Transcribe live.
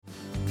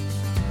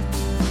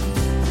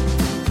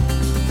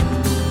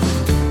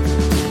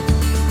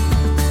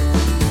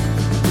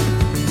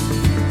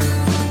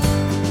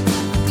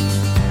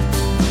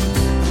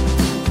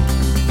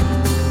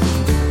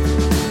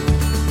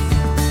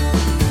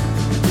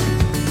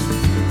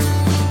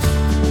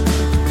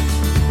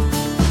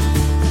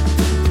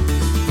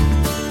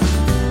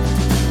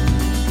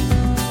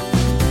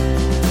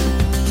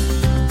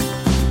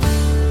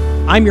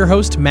I'm your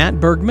host, Matt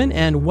Bergman,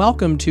 and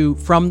welcome to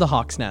From the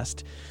Hawk's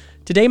Nest.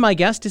 Today, my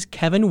guest is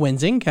Kevin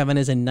Wensing. Kevin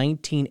is a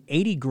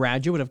 1980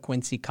 graduate of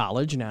Quincy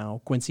College, now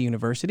Quincy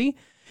University.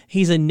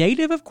 He's a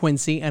native of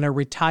Quincy and a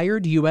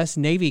retired U.S.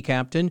 Navy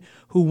captain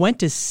who went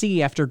to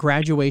sea after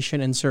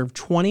graduation and served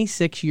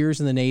 26 years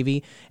in the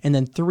Navy and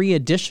then 3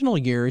 additional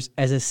years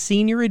as a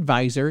senior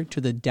advisor to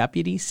the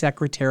Deputy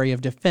Secretary of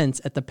Defense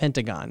at the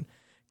Pentagon.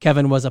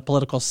 Kevin was a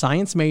political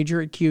science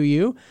major at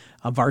QU,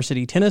 a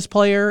varsity tennis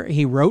player.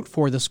 He wrote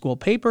for the school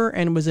paper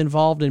and was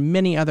involved in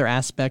many other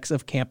aspects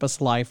of campus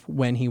life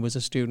when he was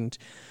a student.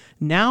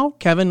 Now,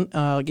 Kevin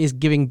is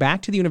giving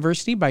back to the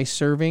university by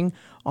serving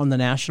on the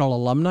National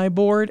Alumni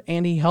Board,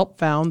 and he helped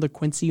found the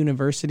Quincy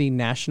University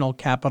National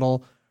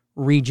Capital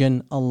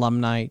Region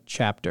Alumni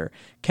Chapter.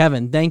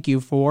 Kevin, thank you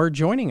for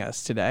joining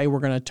us today. We're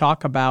going to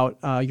talk about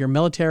your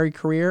military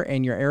career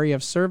and your area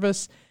of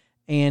service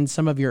and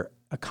some of your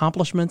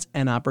accomplishments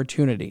and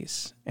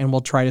opportunities, and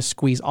we'll try to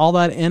squeeze all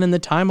that in the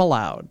time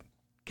allowed.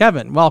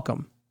 Kevin,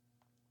 welcome.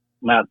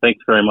 Matt,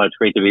 thanks very much.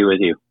 Great to be with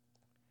you.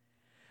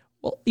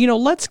 Well,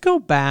 let's go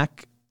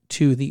back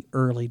to the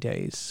early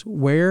days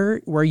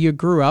where you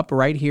grew up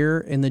right here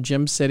in the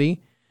Gem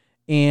City,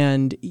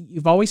 and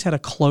you've always had a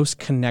close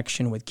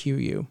connection with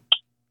QU.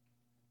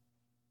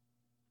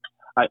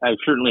 I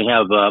certainly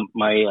have.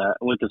 I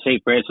went to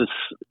St. Francis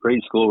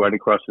Grade School right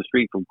across the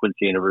street from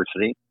Quincy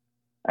University.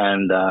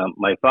 And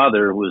my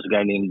father was a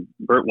guy named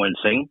Bert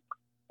Wensing,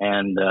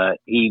 and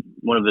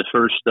one of his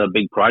first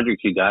big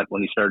projects he got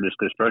when he started his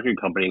construction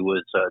company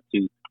was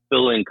to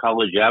fill in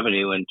College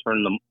Avenue and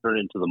turn it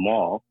into the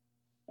mall.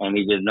 And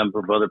he did a number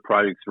of other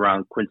projects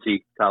around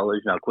Quincy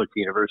College, now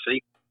Quincy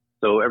University.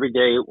 So every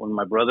day when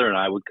my brother and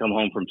I would come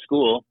home from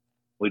school,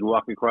 we'd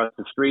walk across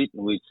the street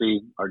and we'd see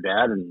our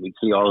dad and we'd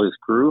see all his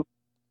crew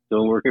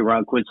doing work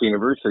around Quincy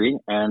University.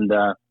 And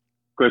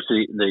of course,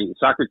 the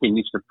soccer team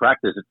used to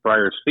practice at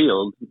Friars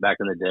Field back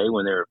in the day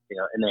when they were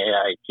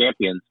NAIA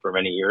champions for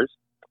many years.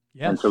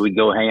 Yes. And so we'd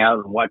go hang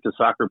out and watch the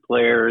soccer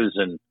players.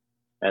 And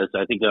as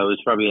I think I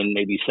was probably in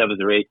maybe 7th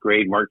or 8th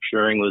grade, Mark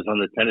Schuring was on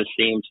the tennis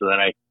team. So then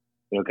I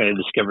kind of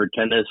discovered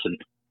tennis and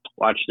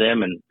watched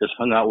them and just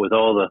hung out with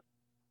all the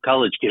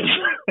college kids.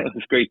 It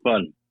was great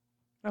fun.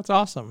 That's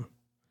awesome.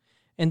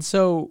 And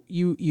so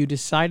you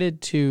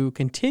decided to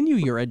continue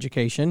your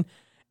education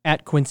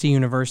at Quincy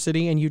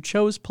University, and you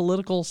chose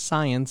political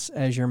science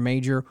as your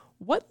major.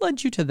 What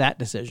led you to that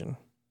decision?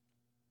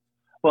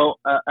 Well,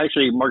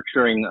 actually, Mark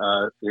Schuring,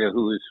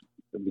 who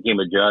became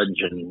a judge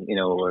and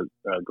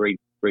a great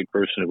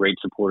person, a great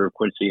supporter of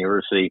Quincy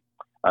University,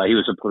 he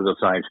was a political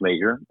science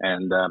major,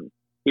 and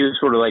he was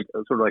sort of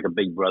like a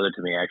big brother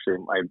to me. Actually,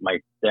 my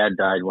dad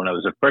died when I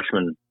was a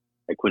freshman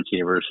at Quincy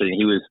University, and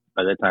he was,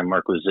 by that time,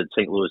 Mark was at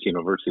St. Louis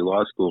University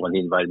Law School, and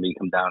he invited me to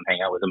come down and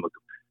hang out with him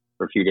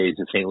for a few days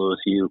at St.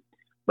 Louis U.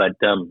 But,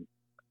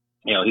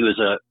 he was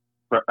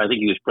I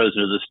think he was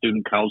president of the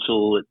student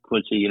council at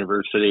Quincy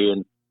University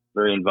and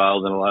very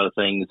involved in a lot of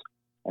things.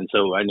 And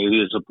so I knew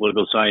he was a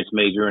political science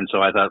major. And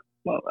so I thought,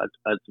 well,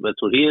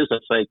 that's what he is.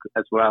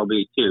 That's what I'll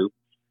be too.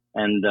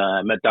 And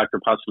I met Dr.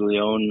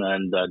 Pasqualeone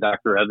and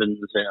Dr. Evans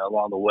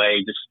along the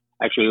way, just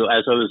actually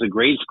as I was a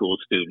grade school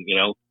student,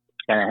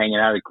 kind of hanging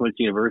out at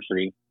Quincy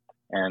University.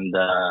 And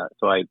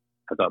so I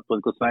thought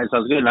political science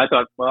sounds good. And I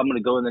thought, well, I'm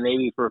going to go in the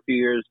Navy for a few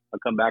years.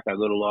 I'll come back.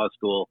 I'll go to law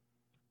school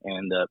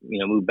and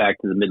move back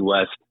to the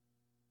Midwest.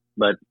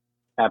 But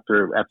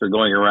after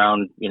going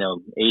around,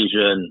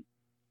 Asia and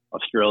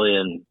Australia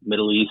and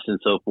Middle East and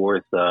so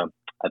forth, I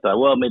thought,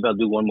 well, maybe I'll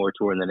do one more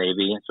tour in the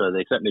Navy. So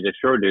they sent me to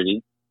shore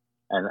duty,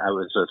 and I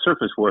was a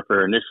surface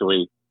warfare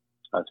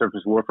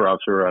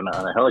officer on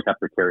a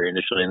helicopter carrier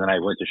initially, and then I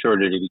went to shore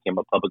duty, became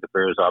a public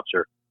affairs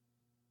officer,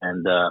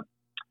 and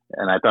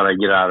I thought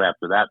I'd get out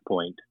after that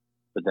point.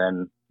 But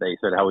then they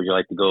said, how would you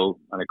like to go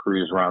on a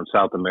cruise around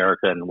South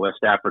America and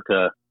West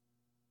Africa?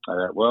 I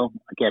thought, well,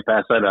 I can't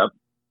pass that up.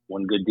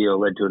 One good deal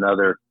led to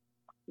another.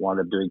 Wound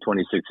up doing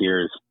 26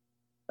 years,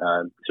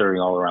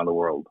 serving all around the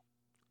world.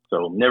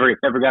 So never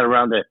got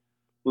around to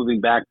moving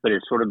back, but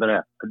it's sort of been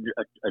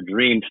a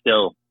dream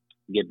still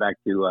to get back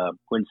to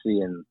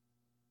Quincy and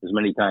as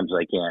many times as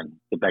I can,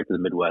 get back to the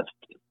Midwest.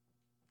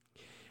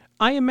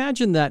 I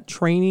imagine that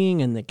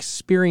training and the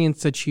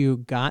experience that you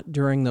got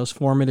during those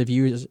formative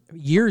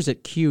years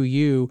at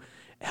QU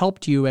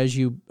helped you as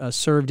you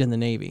served in the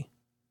Navy.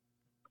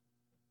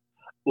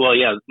 Well,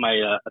 yeah,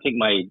 I think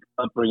my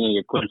upbringing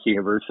at Quincy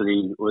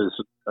University was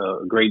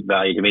a great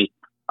value to me.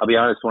 I'll be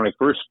honest, when I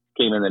first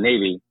came in the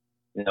Navy,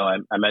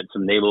 I met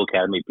some Naval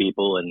Academy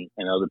people and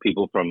other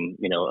people from,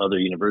 other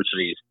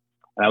universities.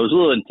 And I was a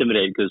little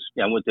intimidated because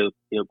I went to,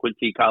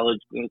 Quincy College,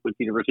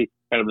 Quincy University,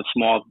 kind of a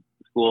small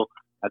school.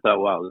 I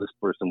thought, wow, this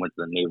person went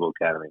to the Naval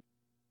Academy.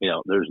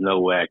 There's no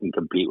way I can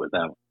compete with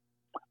them.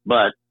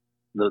 But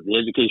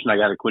the education I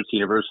got at Quincy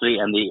University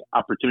and the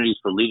opportunities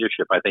for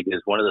leadership, I think,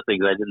 is one of the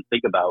things I didn't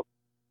think about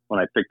when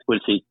I picked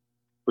Quincy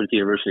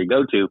University to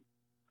go to.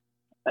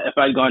 If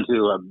I'd gone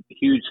to a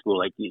huge school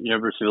like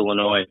University of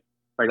Illinois,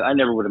 I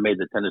never would have made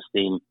the tennis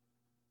team.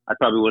 I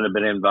probably wouldn't have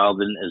been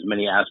involved in as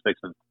many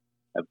aspects of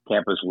of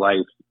campus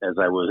life as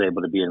I was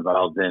able to be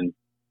involved in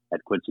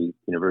at Quincy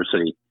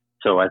University.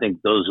 So I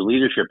think those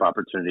leadership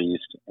opportunities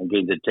and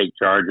getting to take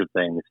charge of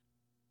things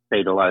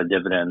paid a lot of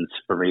dividends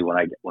for me when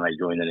I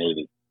joined the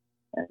Navy.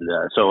 And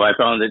so I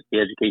found that the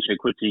education at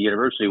Quincy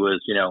University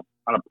was,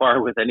 on a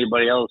par with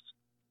anybody else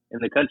in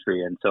the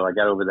country. And so I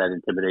got over that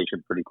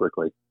intimidation pretty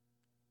quickly.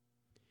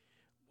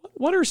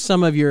 What are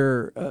some of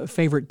your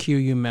favorite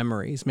QU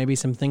memories? Maybe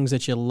some things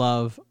that you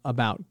love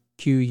about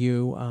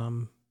QU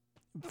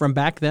from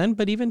back then,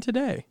 but even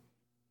today.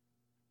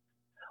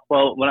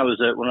 Well, when I was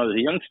a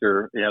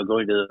youngster,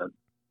 going to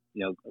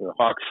the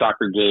Hawks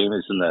soccer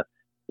games and the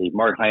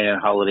Mart Heinen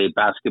Holiday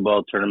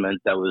basketball tournament,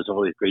 that was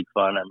always great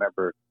fun. I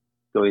remember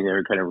going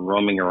there, kind of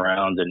roaming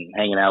around and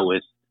hanging out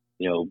with,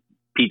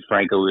 Pete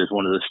Franco was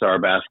one of the star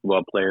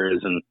basketball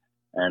players, and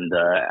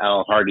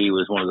Al Hardy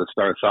was one of the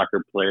star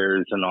soccer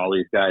players, and all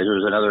these guys. There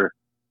was another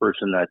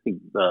person, I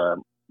think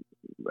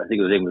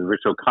his name was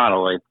Rich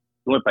O'Connell. He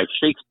went by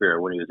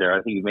Shakespeare when he was there.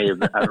 I think he may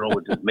have, I don't know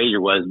what his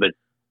major was, but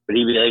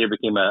he later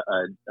became a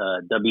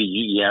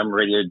WGEM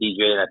radio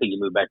DJ, and I think he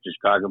moved back to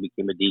Chicago and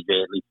became a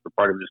DJ, at least for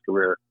part of his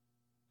career.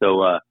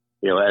 So,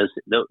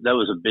 that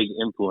was a big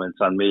influence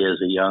on me as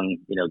a young,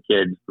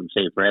 kid from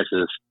St.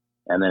 Francis.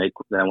 And then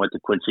I went to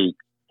Quincy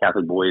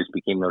Catholic Boys,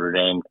 became Notre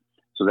Dame.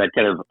 So that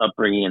kind of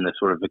upbringing in the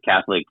sort of the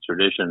Catholic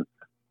tradition,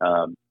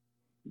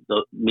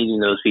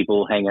 meeting those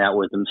people, hanging out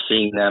with them,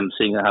 seeing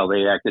how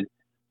they acted.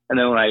 And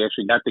then when I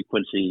actually got to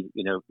Quincy,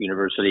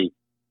 University,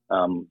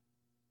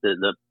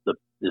 the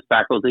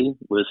faculty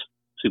was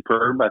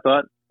superb, I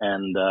thought,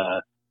 and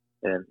a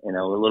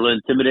little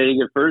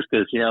intimidating at first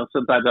because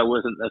sometimes I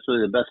wasn't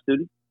necessarily the best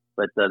student,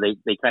 but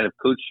they kind of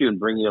coach you and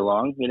bring you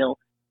along.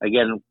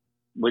 Again,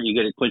 what you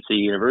get at Quincy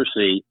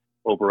University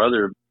over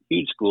other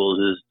huge schools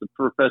is the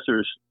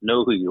professors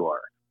know who you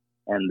are,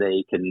 and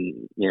they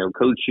can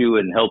coach you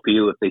and help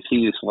you if they see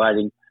you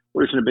sliding.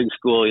 Whereas in a big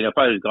school, if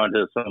I had gone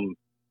to some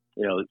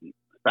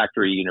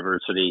factory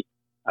university,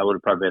 I would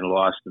have probably been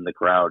lost in the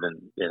crowd and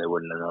they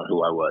wouldn't have known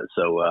who I was.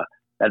 So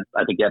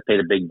I think that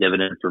paid a big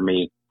dividend for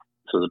me.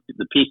 So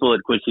the people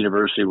at Quincy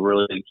University were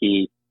really the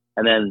key.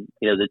 And then,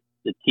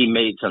 the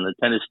teammates on the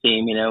tennis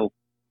team,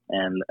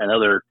 and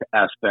other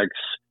aspects,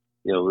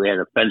 we had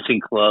a fencing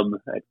club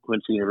at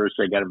Quincy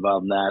University. I got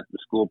involved in that, the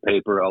school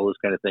paper, all those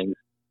kind of things.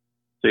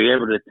 So you're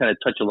able to kind of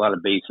touch a lot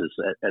of bases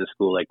at a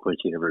school like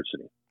Quincy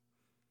University.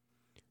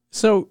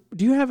 So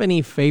do you have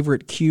any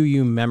favorite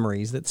QU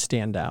memories that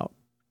stand out?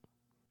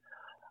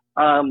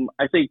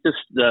 I think just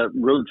the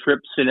road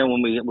trips,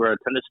 when we were a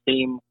tennis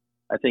team,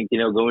 I think,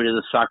 going to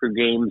the soccer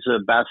games,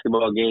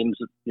 basketball games,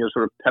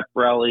 sort of pep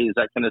rallies,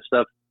 that kind of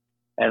stuff.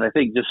 And I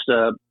think just,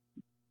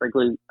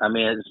 frankly, I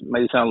mean, it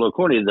may sound a little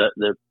corny,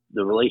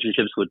 the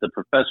relationships with the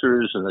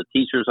professors and the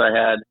teachers I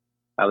had,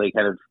 how they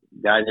kind of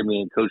guided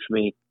me and coached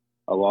me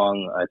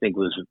along, I think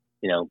was,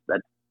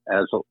 that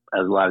as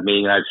a lot of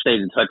me. And I've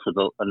stayed in touch with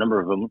a number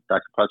of them,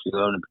 Dr.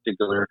 Pasqualone in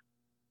particular,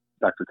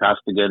 Dr.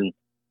 Costigan,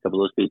 a couple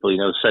of those people,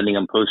 sending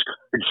them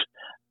postcards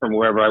from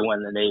wherever I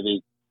went in the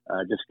Navy,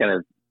 just kind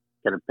of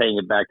paying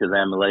it back to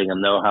them and letting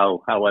them know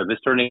how I was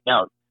turning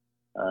out.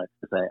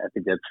 Because I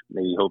think that's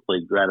maybe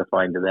hopefully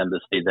gratifying to them to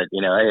see that,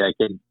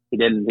 hey, he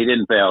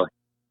didn't fail.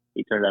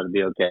 He turned out to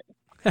be okay.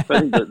 But I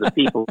think the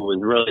people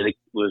was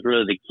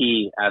really the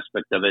key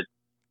aspect of it.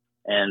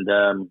 And,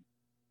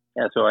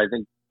 so I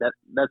think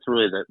that's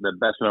really the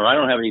best memory. I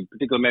don't have any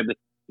particular memory,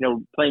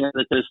 playing on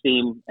the tennis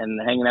team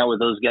and hanging out with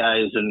those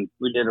guys. And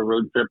we did a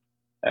road trip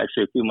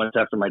actually a few months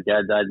after my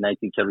dad died in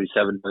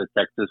 1977 to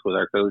Texas with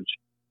our coach.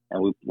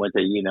 And we went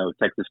to,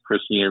 Texas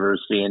Christian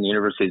University and the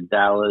University of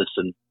Dallas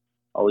and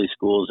all these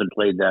schools and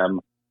played them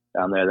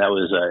down there. That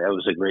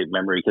was a great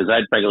memory because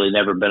I'd frankly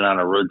never been on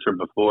a road trip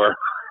before.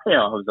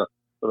 I was a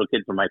little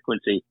kid from my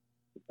Quincy,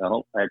 a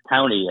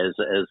townie as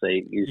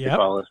they used to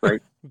call us,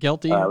 right?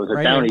 Guilty. I was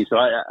a townie, so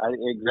I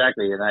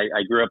exactly. And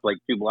I grew up like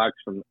 2 blocks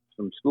from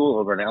school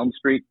over on Elm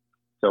Street.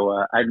 So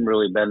I hadn't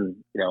really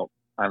been,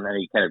 on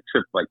any kind of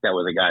trip like that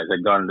with the guys.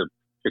 I'd gone to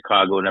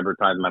Chicago a number of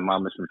times. My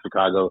mom was from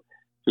Chicago.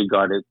 She'd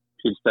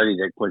studied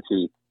at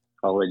Quincy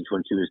College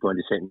when she was going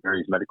to St.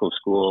 Mary's Medical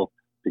School,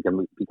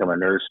 become a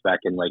nurse back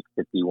in like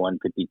 51,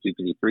 52,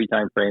 53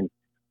 time frame.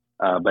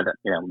 But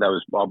that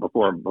was all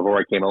before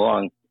I came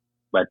along.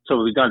 But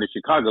so we've gone to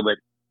Chicago, but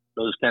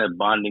those kind of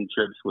bonding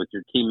trips with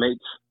your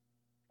teammates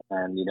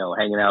and,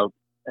 hanging out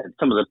at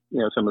some of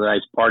the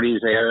nice parties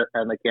there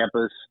on the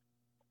campus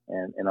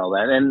and all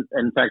that. And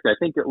in fact, I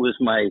think it was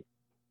my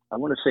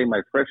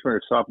freshman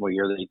or sophomore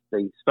year,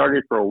 they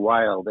started for a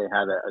while. They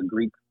had a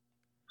Greek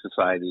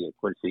society at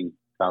Quincy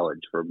College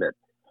for a bit.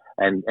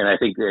 And I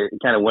think it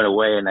kind of went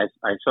away. And I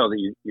saw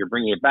that you're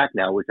bringing it back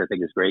now, which I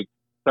think is great.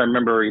 So I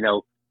remember,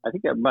 I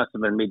think that must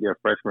have been maybe a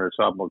freshman or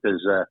sophomore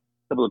because a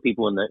couple of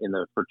people in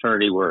the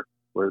fraternity were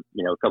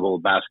a couple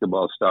of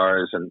basketball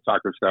stars and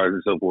soccer stars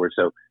and so forth.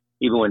 So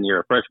even when you're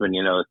a freshman,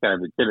 it's kind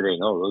of intimidating.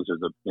 Oh, those are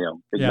the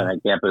big men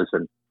on campus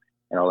and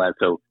all that.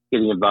 So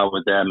getting involved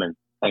with them and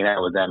hanging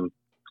out with them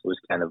was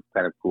kind of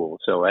cool.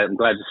 So I'm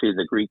glad to see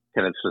the Greek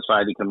kind of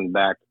society coming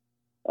back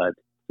to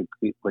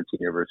Quincy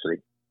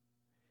University.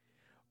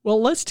 Well,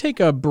 let's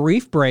take a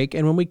brief break,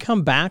 and when we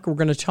come back, we're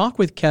going to talk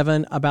with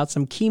Kevin about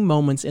some key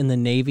moments in the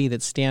Navy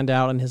that stand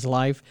out in his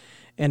life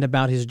and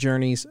about his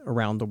journeys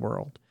around the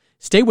world.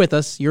 Stay with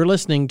us. You're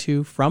listening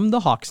to From the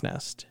Hawk's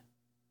Nest.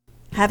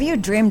 Have you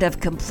dreamed of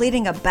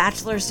completing a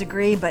bachelor's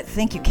degree but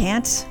think you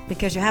can't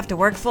because you have to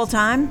work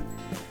full-time?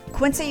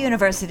 Quincy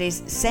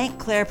University's St.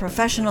 Clair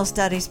Professional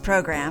Studies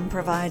program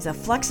provides a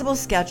flexible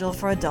schedule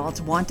for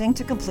adults wanting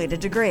to complete a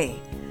degree.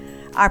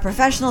 Our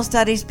professional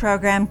studies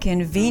program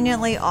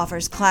conveniently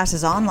offers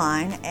classes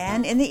online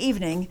and in the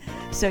evening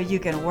so you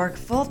can work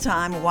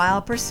full-time while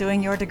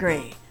pursuing your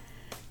degree.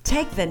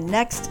 Take the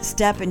next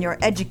step in your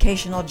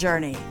educational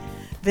journey.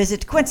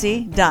 Visit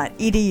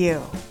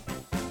quincy.edu.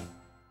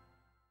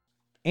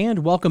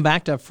 And welcome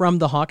back to From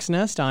the Hawk's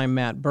Nest. I'm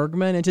Matt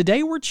Bergman, and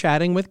today we're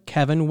chatting with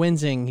Kevin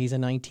Wensing. He's a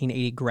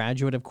 1980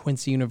 graduate of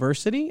Quincy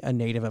University, a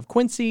native of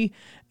Quincy,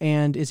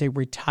 and is a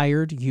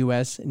retired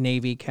U.S.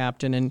 Navy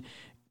captain. And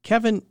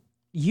Kevin,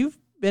 you've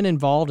been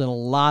involved in a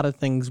lot of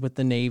things with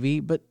the Navy,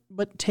 but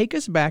take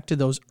us back to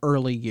those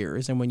early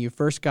years and when you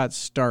first got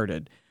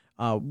started.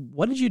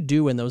 What did you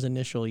do in those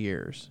initial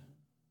years?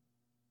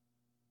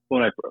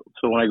 When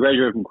I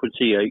graduated from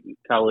Quincy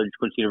College,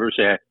 Quincy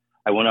University,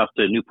 I went off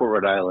to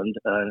Newport, Rhode Island.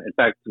 In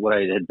fact, what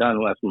I had done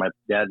after my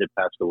dad had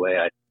passed away,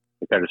 I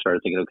kind of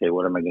started thinking, okay,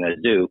 what am I going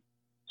to do?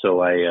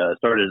 So I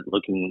started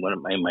looking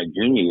in my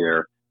junior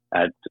year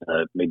at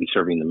maybe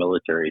serving the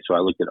military. So I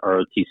looked at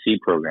ROTC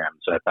programs.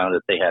 So I found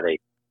that they had a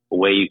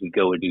way you could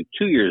go and do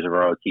 2 years of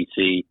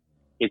ROTC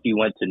if you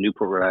went to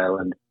Newport, Rhode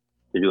Island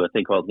to do a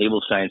thing called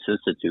Naval Science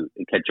Institute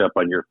and catch up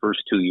on your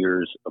first 2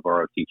 years of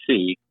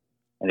ROTC.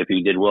 And if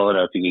you did well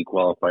enough, you could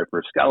qualify for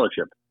a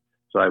scholarship.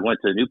 So I went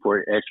to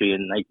Newport actually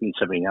in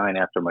 1979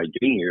 after my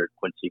junior year at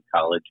Quincy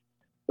College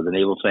for the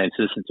Naval Science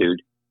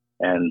Institute.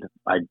 And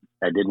I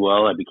did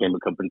well. I became a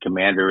company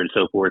commander and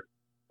so forth.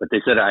 But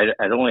they said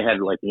I'd only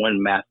had like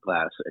one math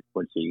class at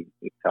Quincy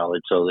College.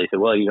 So they said,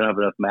 well, you don't have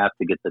enough math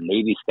to get the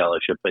Navy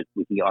scholarship, but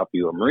we can offer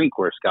you a Marine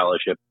Corps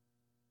scholarship.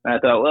 And I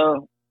thought,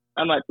 well,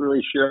 I'm not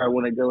really sure I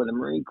want to go in the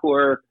Marine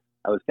Corps.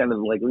 I was kind of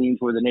like leaning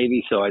toward the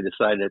Navy, so I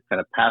decided to kind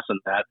of pass on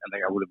that. I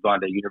think I would have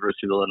gone to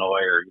University of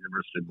Illinois or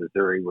University of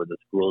Missouri, were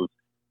the schools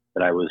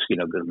that I was,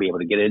 going to be able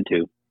to get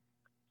into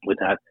with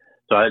that.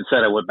 So I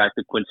said I went back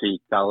to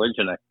Quincy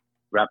College and I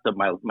wrapped up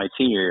my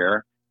senior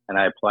year. And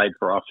I applied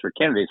for Officer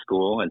Candidate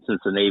School. And since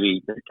the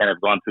Navy had kind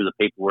of gone through the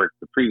paperwork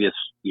the previous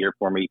year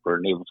for me for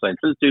Naval Science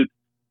Institute,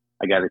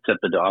 I got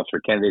accepted to Officer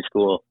Candidate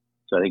School.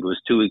 So I think it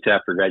was 2 weeks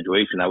after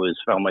graduation, I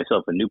found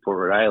myself in Newport,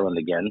 Rhode Island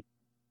again.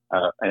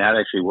 And that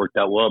actually worked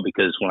out well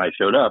because when I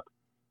showed up,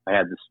 I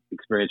had this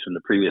experience from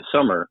the previous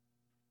summer.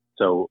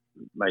 So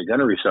my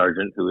gunnery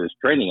sergeant who was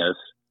training us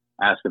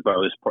asked if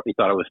he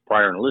thought I was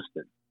prior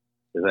enlisted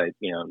because I,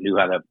 knew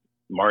how to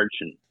march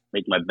and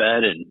make my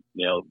bed and,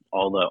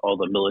 all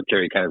the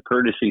military kind of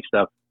courtesy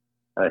stuff.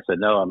 And I said,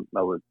 no,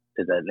 I was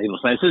at that Naval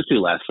Science Institute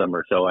last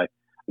summer. So I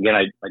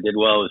did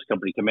well as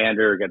company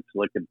commander, got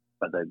selected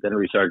by the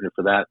gunnery sergeant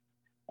for that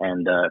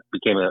and,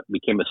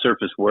 became a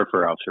surface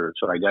warfare officer.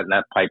 So I got in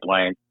that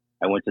pipeline.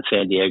 I went to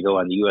San Diego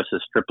on the USS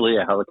Tripoli,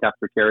 a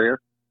helicopter carrier,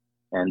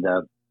 and,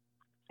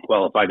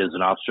 qualified as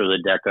an officer of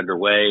the deck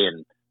underway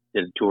and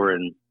did a tour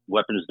in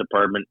weapons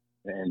department,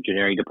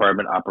 engineering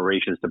department,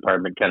 operations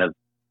department, kind of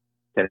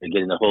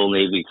getting the whole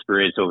Navy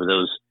experience over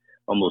those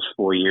almost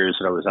 4 years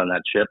that I was on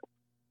that ship.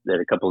 Did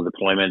a couple of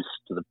deployments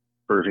to the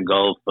Persian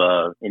Gulf,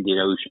 Indian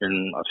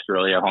Ocean,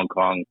 Australia, Hong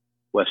Kong,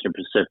 Western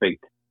Pacific,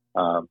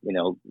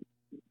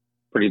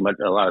 pretty much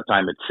a lot of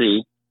time at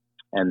sea.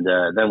 And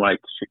then when I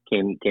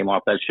came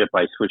off that ship,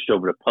 I switched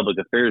over to public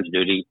affairs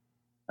duty.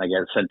 I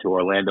got sent to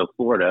Orlando,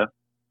 Florida,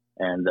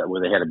 and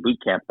where they had a boot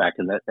camp back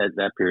in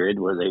that period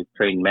where they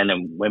trained men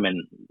and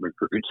women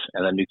recruits,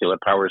 and the nuclear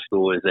power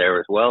school was there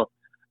as well.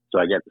 So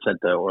I got sent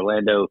to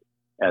Orlando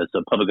as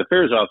a public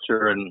affairs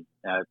officer, and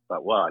I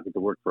thought, wow, I get to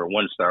work for a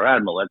one-star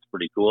admiral. That's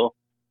pretty cool.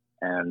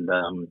 And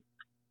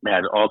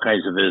had all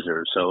kinds of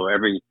visitors. So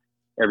every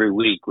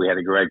week we had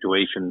a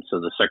graduation. So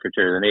the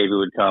Secretary of the Navy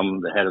would come,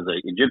 the head of the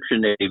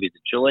Egyptian Navy,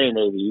 the Chilean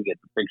Navy. You get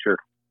the picture.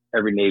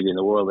 Every Navy in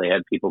the world, they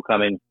had people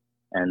coming.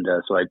 And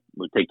so I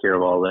would take care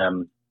of all of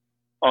them.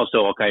 Also,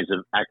 all kinds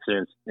of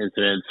accidents,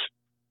 incidents,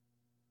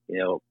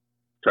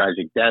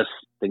 tragic deaths,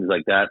 things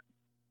like that,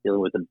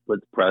 dealing with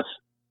the press.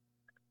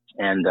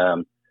 And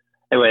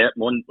anyway,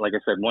 one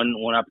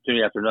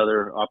opportunity after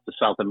another, off to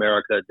South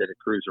America, did a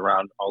cruise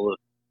around all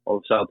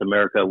of South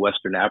America,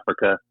 Western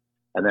Africa.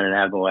 And then an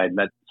admiral I had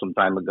met some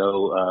time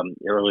ago,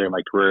 earlier in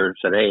my career,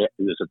 said, hey,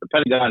 he was at the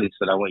Pentagon. He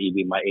said, I want you to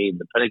be my aide in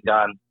the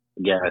Pentagon.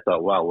 Again, I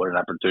thought, wow, what an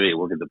opportunity to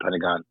work at the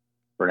Pentagon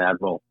for an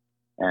admiral.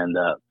 And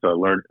so I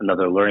learned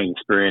another learning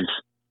experience.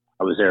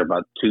 I was there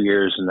about 2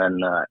 years, and then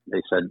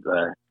they said,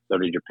 go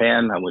to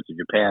Japan. I went to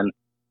Japan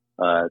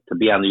to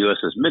be on the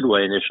USS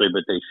Midway initially,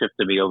 but they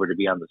shifted me over to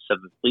be on the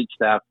 7th Fleet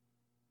staff.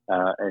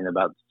 And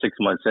about 6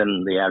 months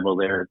in, the admiral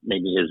there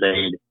made me his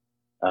aide.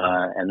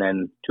 And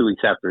then 2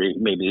 weeks after he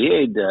made me the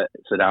aide,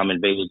 Saddam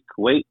invaded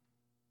Kuwait.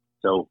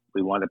 So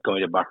we wound up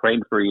going to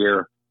Bahrain for a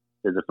year,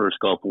 did the first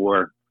Gulf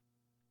War.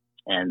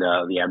 And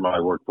the admiral I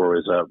worked for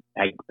was a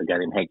guy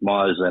named Hank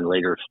Moss, and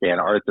later Stan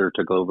Arthur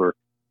took over.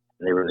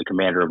 They were the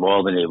commander of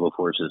all the naval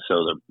forces. So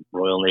the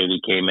Royal Navy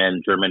came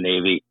in, German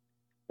Navy,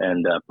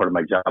 and part of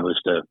my job was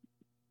to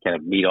kind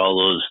of meet all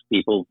those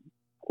people,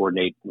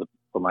 coordinate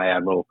for my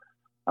admiral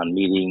on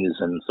meetings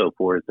and so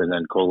forth. And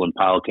then Colin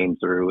Powell came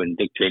through, and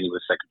Dick Cheney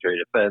was Secretary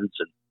of Defense,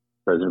 and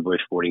President Bush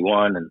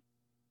 41, and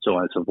so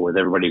on and so forth.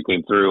 Everybody who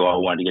came through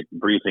all wanted to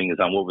get briefings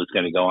on what was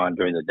going to go on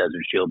during the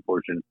Desert Shield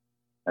portion.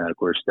 And of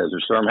course,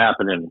 Desert Storm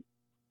happened and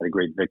had a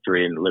great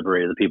victory and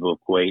liberated the people of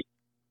Kuwait.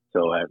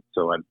 So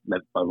I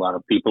met a lot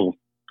of people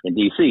in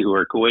D.C. who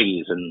are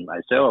Kuwaitis, and I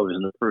say, I was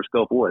in the first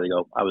Gulf War. They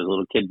go, I was a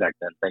little kid back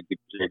then. Thank you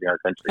for saving our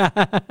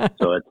country.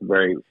 So it's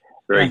very,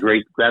 very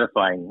great,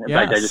 gratifying. In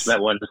fact, I just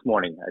met one this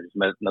morning. I just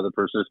met another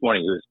person this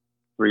morning who was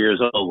 3 years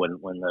old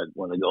when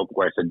the Gulf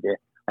War. I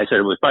said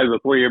it was probably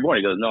before you were born.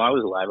 He goes, no, I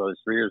was alive. I was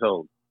 3 years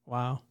old.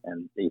 Wow.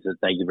 And he said,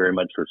 thank you very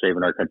much for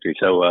saving our country.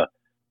 So,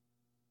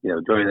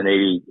 joining the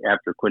Navy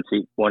after going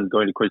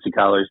to Quincy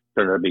College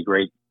turned out to be a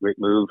great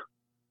move.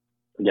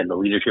 Again, the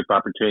leadership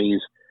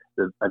opportunities.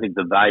 I think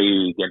the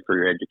value you get for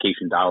your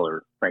education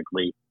dollar,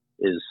 frankly,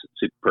 is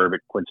superb at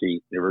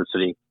Quincy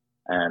University.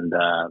 And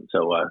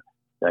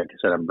like I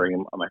said,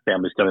 my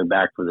family's coming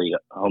back for the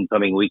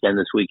homecoming weekend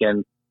this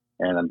weekend,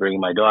 and I'm bringing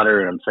my daughter,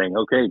 and I'm saying,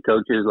 okay,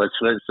 coaches, let's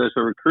start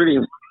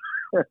recruiting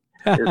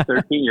this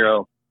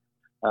 13-year-old.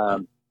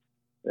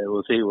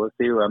 We'll see.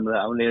 I'm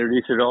going to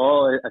introduce her to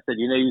all. I said,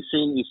 you've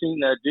seen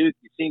Duke,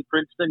 you've seen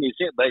Princeton,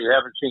 but you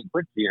haven't seen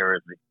Quincy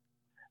University.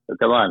 So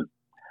come on.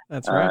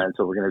 That's right.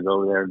 So we're going to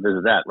go over there and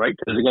visit that, right?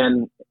 Because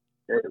again,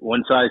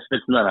 one size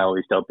fits none. I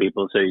always tell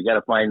people. So you got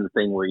to find the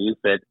thing where you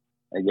fit.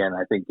 Again,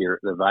 I think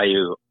the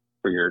value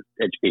for your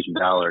education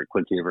dollar at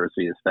Quincy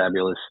University is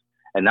fabulous.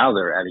 And now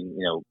they're adding,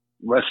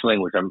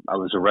 wrestling, which I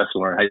was a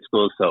wrestler in high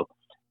school, so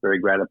very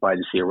gratified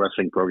to see a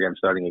wrestling program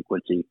starting at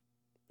Quincy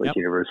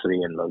University,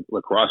 and the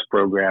lacrosse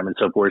program and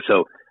so forth.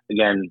 So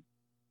again,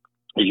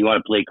 if you want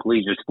to play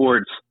collegiate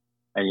sports,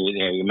 and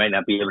you might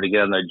not be able to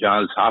get on the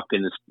Johns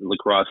Hopkins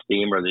lacrosse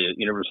team or the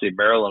University of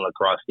Maryland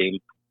lacrosse team,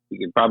 you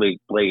can probably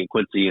play at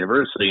Quincy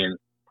University and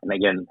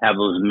again, have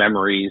those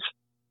memories,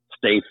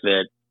 stay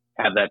fit,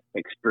 have that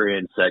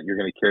experience that you're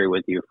going to carry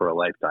with you for a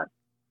lifetime.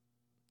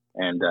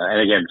 And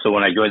again, so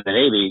when I joined the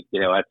Navy,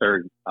 I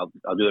figured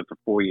I'll do it for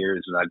 4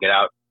 years and I'll get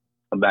out,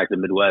 come back to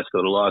the Midwest,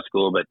 go to law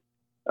school, but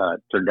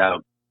turned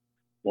out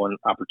one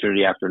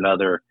opportunity after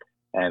another.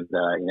 And,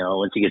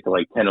 once you get to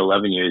like 10,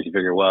 11 years, you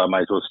figure, well, I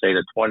might as well stay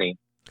to 20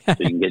 so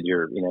you can get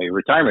your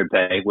retirement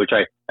pay, which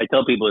I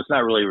tell people it's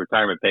not really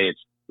retirement pay.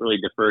 It's really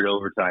deferred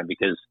overtime,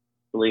 because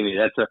believe me,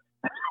 that's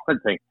one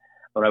thing.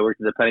 When I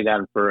worked at the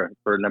Pentagon for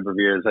a number of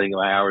years, I think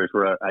my hours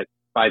were at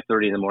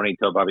 5:30 in the morning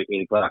till probably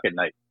 8 o'clock at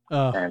night.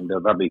 And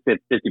probably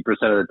 50% of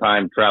the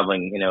time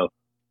traveling,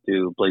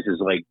 to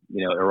places like,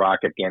 Iraq,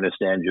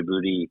 Afghanistan,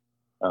 Djibouti,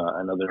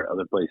 and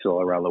other places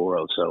all around the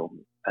world. So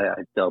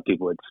I tell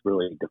people it's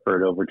really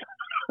deferred overtime.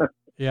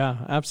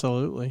 Yeah,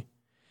 absolutely.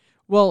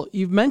 Well,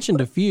 you've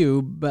mentioned a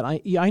few, but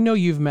I know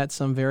you've met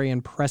some very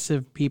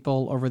impressive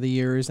people over the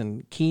years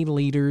and key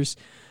leaders.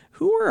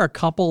 Who are a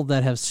couple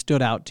that have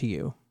stood out to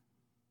you?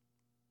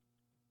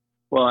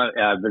 Well,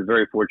 I've been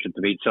very fortunate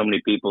to meet so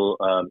many people.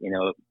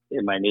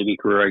 In my Navy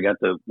career, I got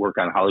to work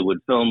on Hollywood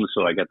films,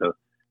 so I got to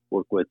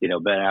work with, Ben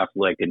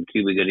Affleck and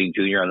Cuba Gooding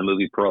Jr. on the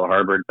movie Pearl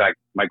Harbor. In fact,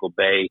 Michael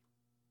Bay,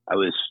 I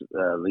was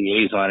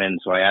liaison in,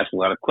 so I asked a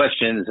lot of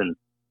questions, and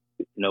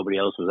nobody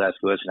else was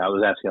asking questions. I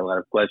was asking a lot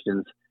of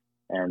questions,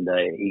 and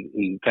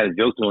he kind of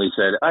jokingly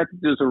said, I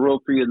think there's a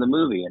role for you in the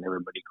movie, and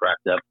everybody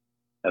cracked up.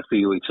 A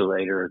few weeks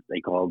later, they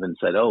called and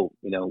said,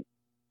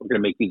 we're going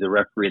to make you the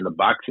referee in the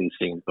boxing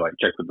scene. So I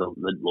checked with the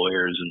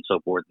lawyers and so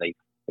forth. They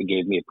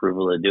gave me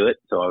approval to do it.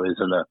 So I was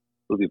in the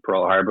movie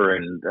Pearl Harbor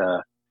and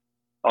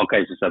all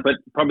kinds of stuff. But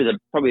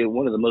probably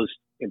one of the most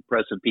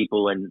impressive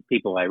people and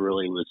people I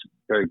really was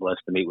very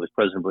blessed to meet was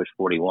President Bush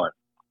 41.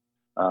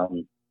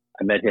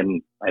 I met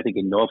him, I think,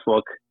 in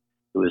Norfolk.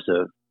 It was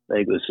the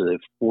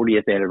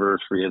 40th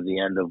anniversary of the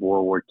end of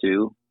World War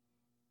II.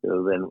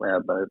 So then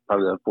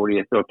probably the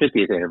 40th or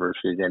 50th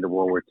anniversary of the end of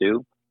World War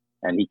II.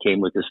 And he came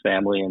with his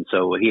family. And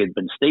so he had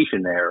been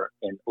stationed there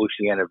in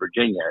Oceana,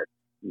 Virginia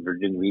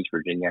Beach,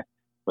 Virginia,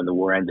 when the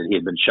war ended. He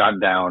had been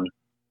shot down.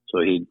 So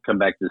he'd come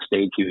back to the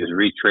States. He was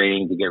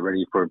retraining to get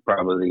ready for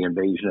probably the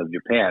invasion of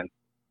Japan.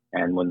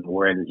 And when the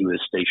war ended, he was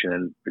stationed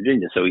in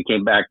Virginia. So he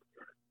came back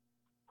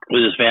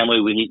with his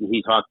family.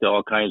 He talked to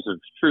all kinds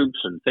of troops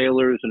and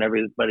sailors and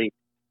everybody.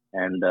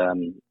 And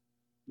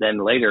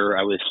then later,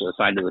 I was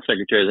assigned to the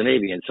Secretary of the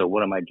Navy. And so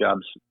one of my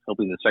jobs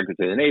helping the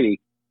Secretary of the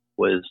Navy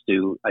was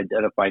to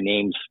identify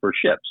names for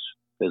ships,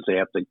 because they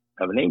have to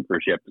have a name for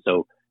a ship.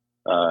 So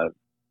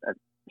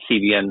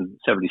CVN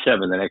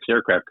 77, the next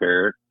aircraft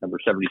carrier, number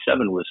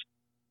 77, was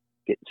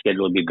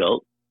scheduled to be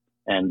built.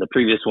 And the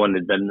previous one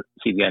had been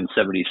CVN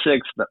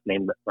 76,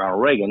 named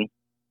Ronald Reagan.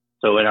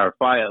 So in our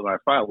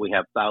file, we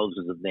have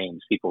thousands of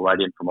names. People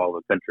write in from all over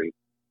the country.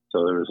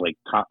 So there was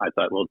I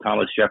thought,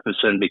 Thomas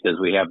Jefferson, because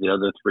we have the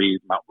other three,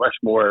 Mount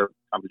Rushmore,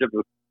 Thomas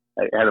Jefferson.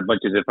 I had a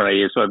bunch of different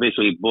ideas. So I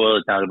basically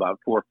boiled it down to about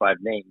 4 or 5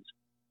 names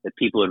that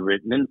people had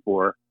written in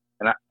for.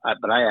 But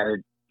I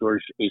added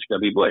George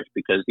H.W. Bush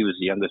because he was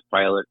the youngest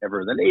pilot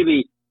ever in the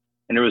Navy.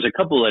 And there was a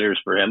couple letters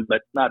for him,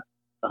 but not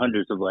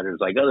hundreds of letters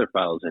like other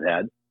pilots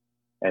had.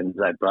 And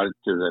I brought it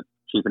to the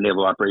Chief of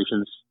Naval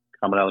Operations,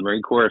 Commandant of the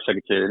Marine Corps,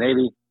 Secretary of the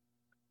Navy,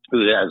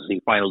 who has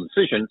the final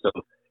decision. So,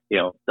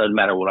 it doesn't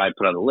matter what I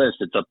put on the list.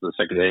 It's up to the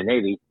Secretary of the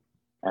Navy.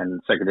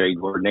 And Secretary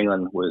Gordon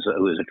England who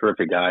was a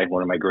terrific guy,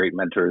 one of my great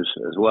mentors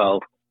as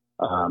well.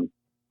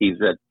 He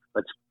said,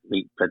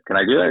 can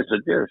I do that? I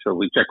said, yeah. So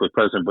we checked with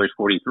President Bush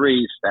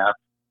 43 staff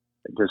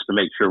just to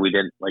make sure we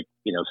didn't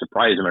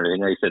surprise him or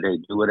anything. They said, hey,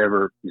 do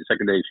whatever, the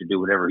Secretary should do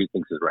whatever he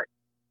thinks is right.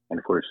 And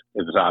of course,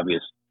 it was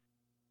obvious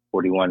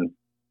 41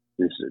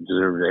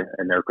 deserved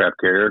an aircraft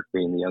carrier,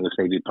 being the youngest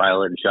Navy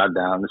pilot and shot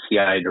down, the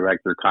CIA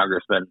director,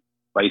 congressman,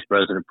 vice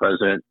president,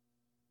 president,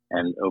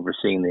 and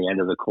overseeing the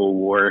end of the Cold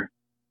War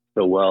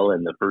so well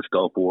and the first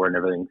Gulf War and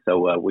everything.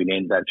 So we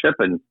named that ship,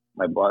 and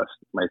my boss,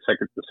 the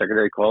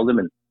secretary called him,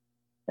 and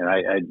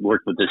I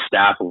worked with his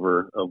staff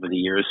over the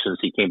years since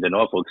he came to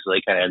Norfolk, so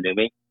they kind of knew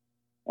me.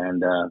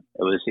 And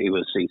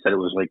he said it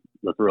was like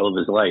the thrill of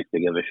his life to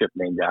give a ship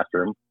named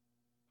after him.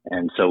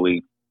 And so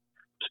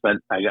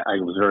I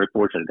was very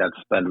fortunate, got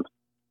to spend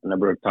a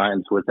number of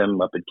times with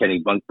him up at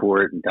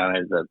Kennebunkport and down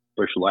at the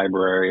Bush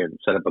Library, and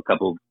set up a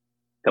couple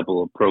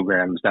of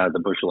programs down at the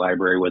Bush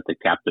Library with the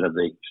captain of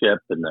the ship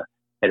and the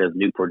head of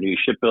Newport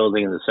News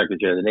Shipbuilding and the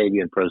Secretary of the Navy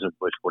and President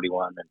Bush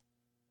 41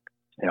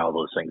 and all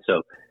those things.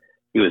 So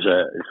he was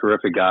a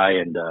terrific guy,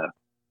 and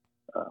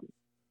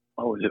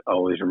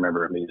always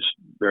remember him. He's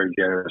very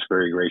generous,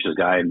 very gracious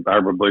guy. And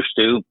Barbara Bush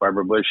too.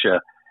 Barbara Bush, they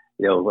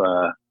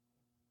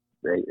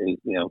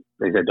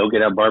said don't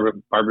get on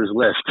Barbara's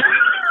list.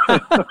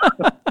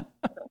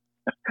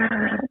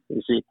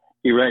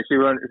 She ran.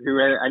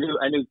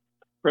 I knew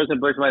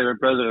President Bush might have been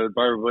president, but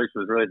Barbara Bush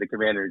was really the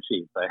commander in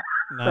chief.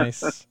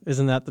 Nice,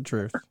 isn't that the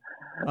truth?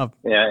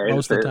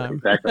 Most of the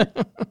time,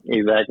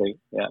 exactly.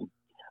 Yeah,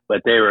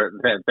 but they were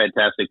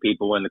fantastic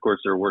people, and of course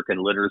they're working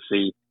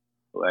literacy.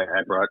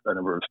 I brought a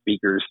number of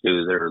speakers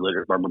to their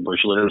Barbara Bush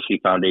Literacy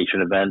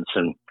Foundation events,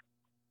 and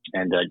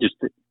just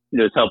to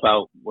help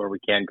out where we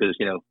can, because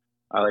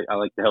I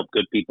like to help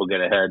good people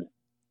get ahead,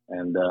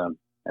 and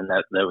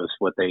that was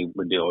what they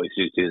would always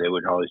do too. They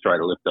would always try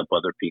to lift up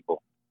other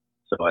people.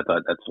 So I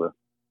thought that's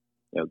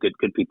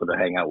good people to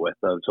hang out with.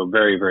 So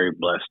very, very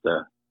blessed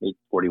to meet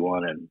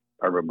 41 and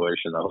Barbara Bush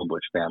and the whole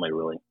Bush family,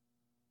 really.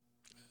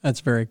 That's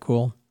very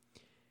cool.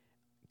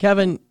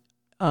 Kevin,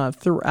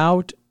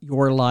 throughout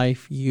your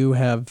life, you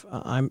have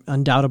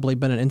undoubtedly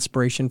been an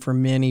inspiration for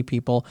many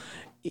people.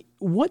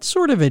 What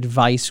sort of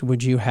advice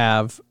would you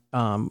have,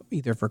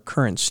 either for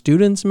current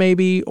students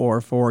maybe,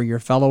 or for your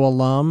fellow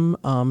alum,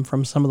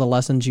 from some of the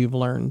lessons you've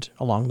learned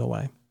along the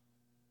way?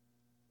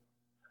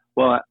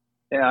 Well,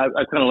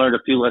 I kind of learned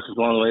a few lessons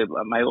along the way.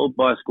 My old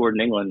boss, Gordon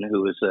England,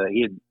 who was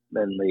he had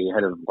been the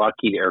head of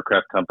Lockheed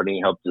Aircraft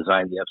Company, helped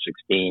design the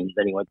F-16.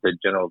 Then he went to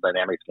General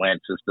Dynamics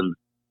Land Systems,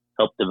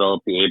 helped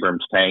develop the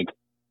Abrams tank,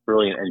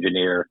 brilliant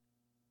engineer,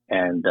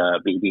 and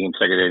he became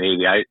Secretary of the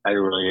Navy. I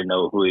really didn't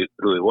know who he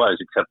was,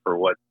 except for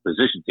what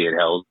positions he had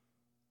held,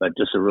 but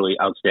just a really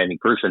outstanding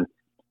person.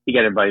 He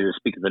got invited to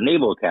speak at the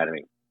Naval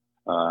Academy,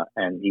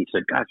 and he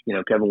said, "Gosh,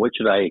 Kevin, what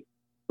should I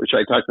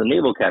talk to the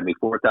Naval Academy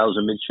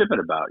 4,000 midshipmen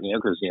about?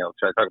 Because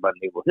should I talk about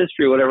naval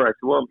history or whatever?" I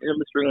said, "Well,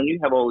 Mr. England, you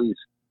have all these."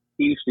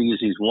 He used to use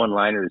these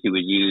one-liners he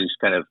would use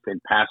kind of in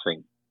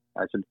passing.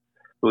 I said,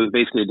 so we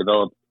basically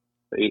developed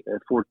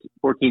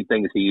 14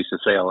 things he used to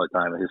say all the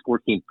time, his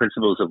 14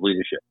 principles of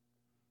leadership.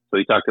 So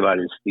he talked about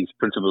these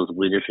principles of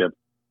leadership,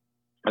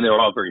 and they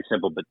were all very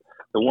simple, but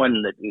the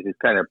one that is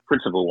kind of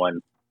principle one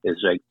is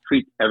like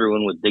treat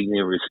everyone with dignity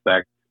and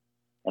respect,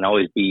 and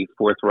always be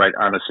forthright,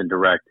 honest, and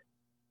direct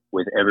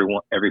with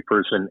everyone, every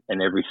person,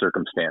 and every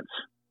circumstance.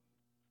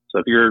 So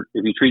if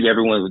you treat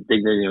everyone with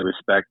dignity and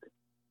respect,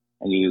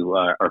 and you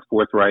are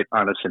forthright,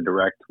 honest, and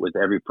direct with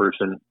every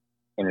person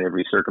and in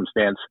every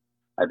circumstance,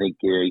 I think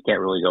you can't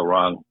really go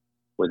wrong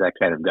with that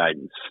kind of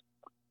guidance.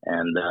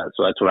 And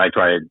so that's what I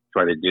try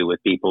to do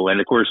with people.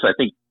 And of course, I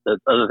think the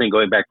other thing,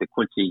 going back to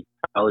Quincy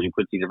College and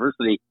Quincy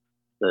University,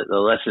 the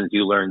lessons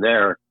you learn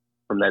there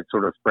from that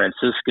sort of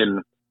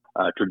Franciscan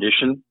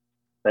tradition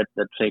that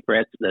St.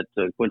 Francis, that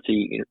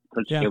Quincy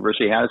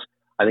University has.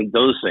 I think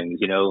those things,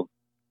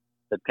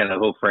 that kind of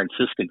whole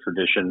Franciscan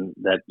tradition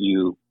that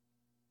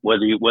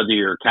whether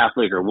you're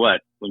Catholic or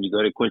what, when you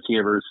go to Quincy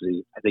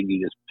University, I think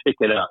you just pick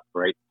it up,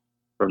 right?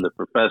 From the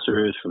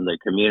professors, from the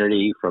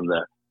community, from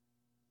the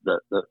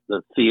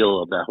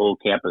feel of that whole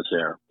campus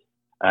there.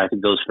 I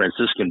think those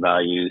Franciscan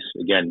values,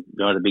 again,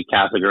 don't have to be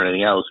Catholic or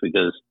anything else,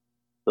 because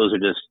those are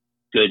just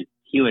good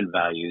human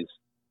values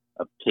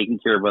of taking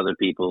care of other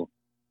people,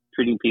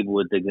 treating people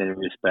with dignity and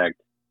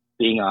respect,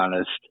 being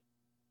honest,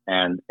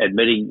 and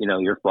admitting,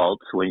 your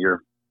faults when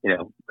you're,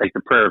 like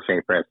the prayer of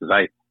St. Francis.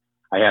 I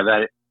have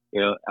that,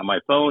 on my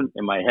phone,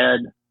 in my head,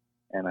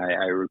 and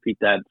I repeat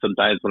that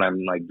sometimes when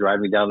I'm like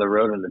driving down the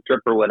road on the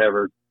trip or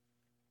whatever.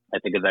 I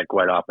think of that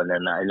quite often,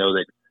 and I know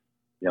that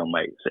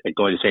my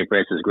going to St.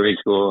 Francis grade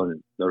school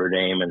and Notre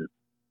Dame and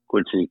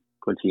Quincy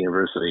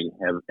University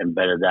have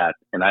embedded that.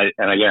 And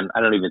again,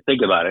 I don't even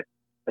think about it.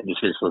 It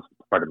just is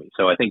part of me.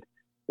 So I think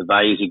the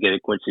values you get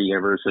at Quincy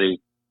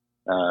University,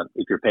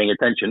 if you're paying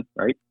attention,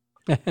 right,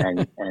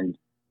 and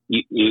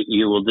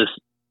you'll just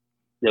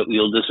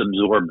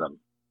absorb them.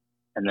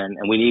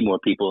 And we need more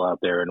people out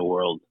there in the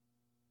world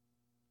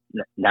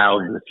now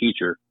and in the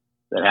future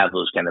that have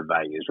those kind of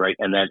values, right?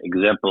 And then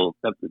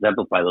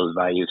exemplify those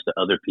values to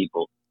other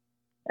people.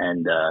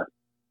 And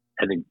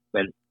I think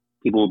then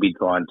people will be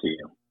drawn to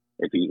you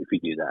if you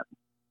do that.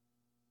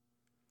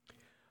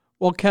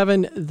 Well,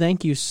 Kevin,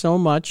 thank you so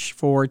much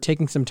for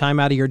taking some time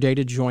out of your day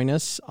to join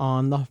us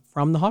on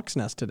From the Hawk's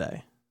Nest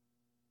today.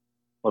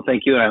 Well,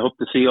 thank you. And I hope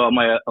to see all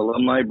my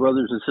alumni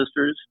brothers and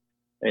sisters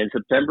in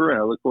September.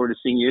 And I look forward to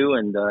seeing you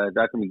and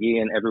Dr.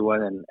 McGee and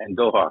everyone, and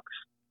go Hawks.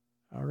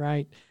 All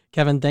right.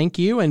 Kevin, thank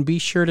you. And be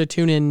sure to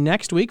tune in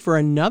next week for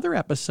another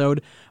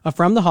episode of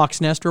From the Hawk's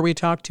Nest, where we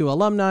talk to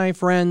alumni,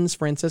 friends,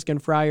 Franciscan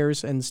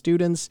friars, and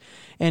students,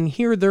 and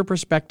hear their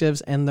perspectives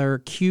and their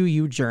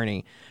QU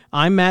journey.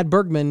 I'm Matt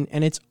Bergman,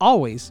 and it's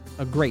always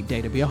a great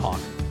day to be a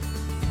Hawk.